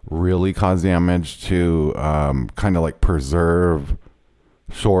really cause damage to kind of like preserve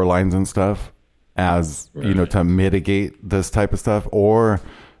shorelines and stuff as, you know, to mitigate this type of stuff. Or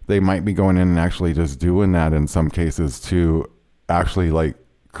they might be going in and actually just doing that in some cases to actually like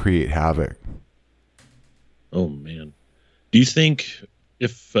create havoc. Oh, man. Do you think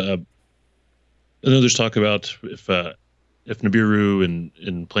if I know there's talk about if Nibiru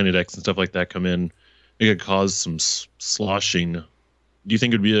and Planet X and stuff like that come in, it could cause some sloshing. Do you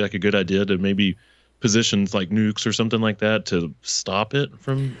think it would be like a good idea to maybe position like nukes or something like that to stop it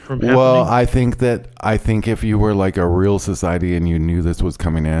from happening? Well, I think if you were like a real society and you knew this was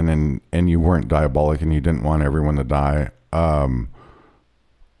coming in and you weren't diabolic and you didn't want everyone to die,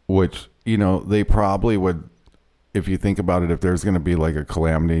 which, you know, they probably would. If you think about it, if there's going to be like a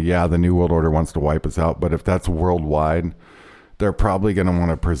calamity, yeah, the New World Order wants to wipe us out. But if that's worldwide, they're probably going to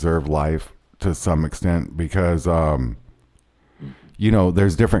want to preserve life to some extent because, you know,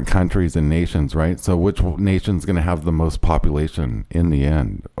 there's different countries and nations, right? So which nation's going to have the most population in the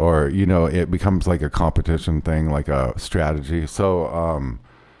end? Or, you know, it becomes like a competition thing, like a strategy. So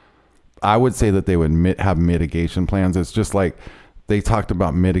I would say that they would have mitigation plans. It's just like they talked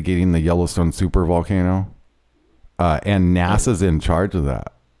about mitigating the Yellowstone supervolcano. And NASA's in charge of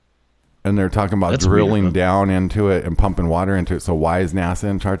that. And they're talking about drilling down into it and pumping water into it. So why is NASA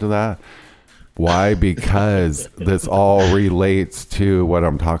in charge of that? Why? Because this all relates to what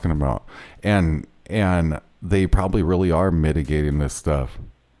I'm talking about. And they probably really are mitigating this stuff.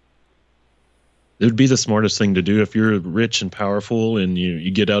 It would be the smartest thing to do if you're rich and powerful and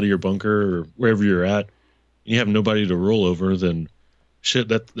you get out of your bunker or wherever you're at, and you have nobody to rule over, then shit,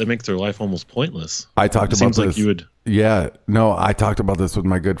 that makes their life almost pointless. I talked about this. Like you would. Yeah, no, I talked about this with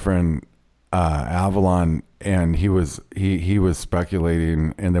my good friend Avalon, and he was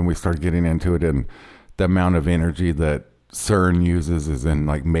speculating, and then we started getting into it, and the amount of energy that CERN uses is in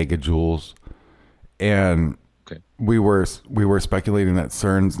like megajoules, and we were speculating that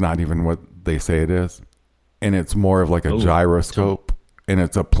CERN's not even what they say it is, and it's more of like a gyroscope, and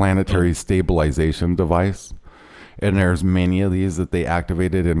it's a planetary stabilization device. And there's many of these that they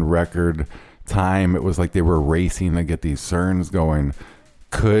activated in record time. It was like they were racing to get these CERNs going.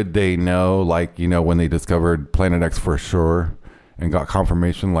 Could they know, like, you know, when they discovered Planet X for sure and got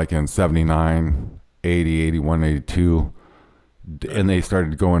confirmation like in 79, 80, 81, 82, and they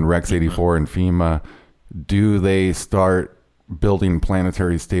started going Rex 84 and FEMA, do they start building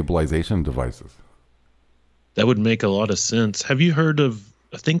planetary stabilization devices? That would make a lot of sense. Have you heard of,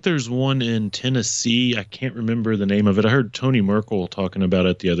 I think there's one in Tennessee. I can't remember the name of it. I heard Tony Merkel talking about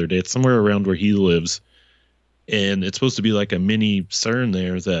it the other day. It's somewhere around where he lives. and it's supposed to be like a mini CERN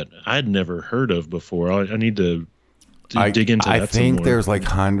there that I'd never heard of before. I need to dig into that. I think some more. there's like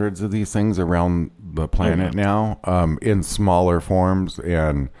hundreds of these things around the planet now, in smaller forms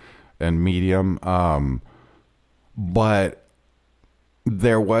and medium. But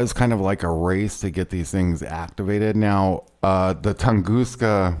there was kind of like a race to get these things activated. Now, the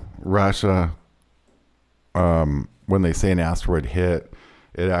Tunguska, Russia, when they say an asteroid hit,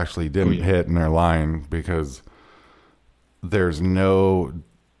 it actually didn't hit, and they're lying because there's no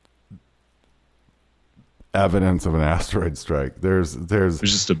evidence of an asteroid strike. There's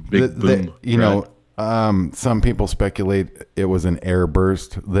just a big boom. You know, some people speculate it was an air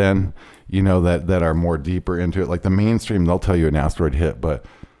burst then, you know, that are more deeper into it. Like the mainstream, they'll tell you an asteroid hit, but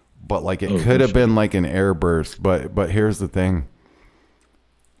like it could have been like an air burst. But here's the thing.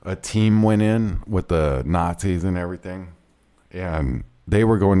 A team went in with the Nazis and everything, and they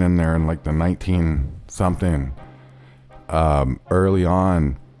were going in there in like the 19-something, early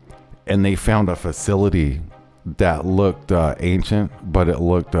on, and they found a facility that looked ancient, but it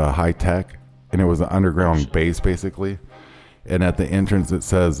looked high tech, and it was an underground base basically. And at the entrance it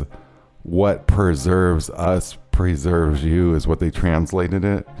says, "What preserves us preserves you," is what they translated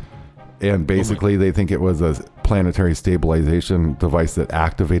it. And basically they think it was a planetary stabilization device that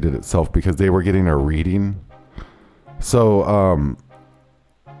activated itself because they were getting a reading. So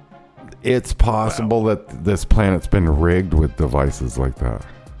it's possible that this planet's been rigged with devices like that.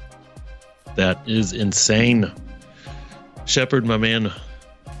 That is insane. Shepard, my man,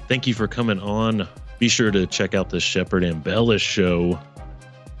 thank you for coming on. Be sure to check out the Shepard and Bellis show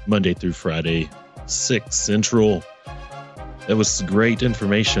Monday through Friday, 6 Central. That was great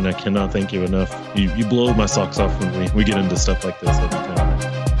information. I cannot thank you enough. You blow my socks off when we get into stuff like this every time.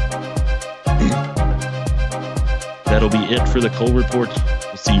 That'll be it for the Cole Report.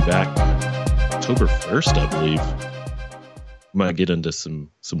 We'll see you back October 1st, I believe. Might get into some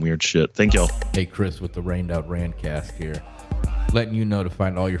weird shit. Thank y'all. Hey, Chris with the Rained Out Randcast here. Letting you know to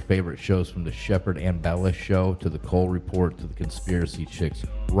find all your favorite shows from the Shepard and Bellis show to the Cole Report to the Conspiracy Chicks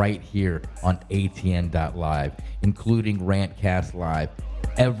right here on ATN.live, including Rantcast Live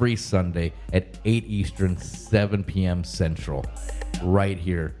every Sunday at 8 Eastern, 7 p.m. Central, right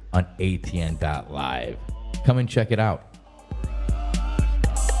here on ATN.live. Come and check it out.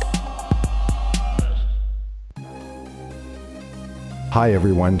 Hi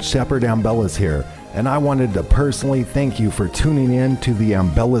everyone, Shepard Ambellas here, and I wanted to personally thank you for tuning in to the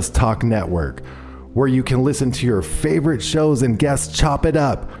Ambellas Talk Network, where you can listen to your favorite shows and guests chop it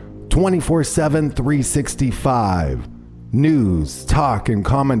up 24/7, 365. News, talk, and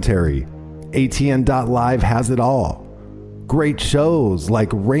commentary. ATN.live has it all. Great shows like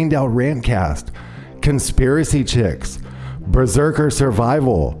Rained Out Rantcast, Conspiracy Chicks, Berserker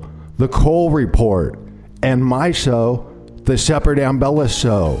Survival, The Cole Report, and my show, The Shepard Ambellas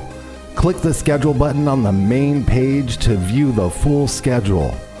Show. Click the schedule button on the main page to view the full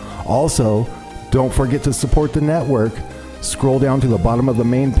schedule. Also, don't forget to support the network. Scroll down to the bottom of the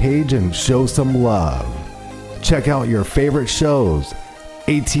main page and show some love. Check out your favorite shows.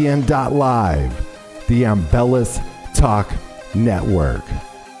 ATN.live, the Ambellas Talk Network.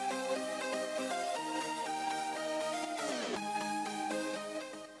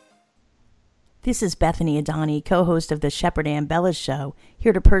 This is Bethany Adani, co-host of the Shepard and Bellis Show,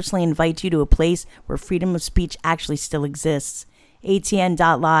 here to personally invite you to a place where freedom of speech actually still exists.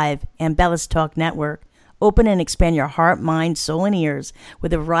 ATN.live and Bellis Talk Network. Open and expand your heart, mind, soul, and ears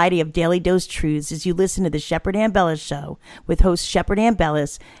with a variety of daily dose truths as you listen to the Shepard and Bellis Show with host Shepard and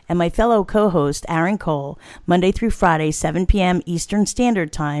Bellis and my fellow co-host Aaron Cole, Monday through Friday, 7 p.m. Eastern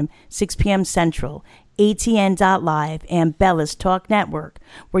Standard Time, 6 p.m. Central. ATN.live and Bellis Talk Network,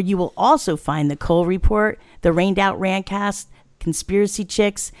 where you will also find the Cole Report, the Rained Out Rantcast, Conspiracy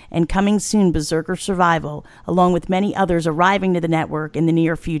Chicks, and coming soon Berserker Survival, along with many others arriving to the network in the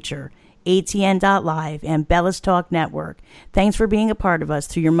near future. ATN.live and Bellis Talk Network. Thanks for being a part of us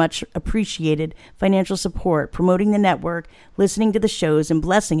through your much appreciated financial support, promoting the network, listening to the shows, and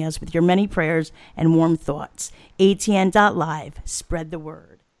blessing us with your many prayers and warm thoughts. ATN.live. Spread the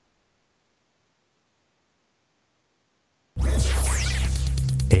word.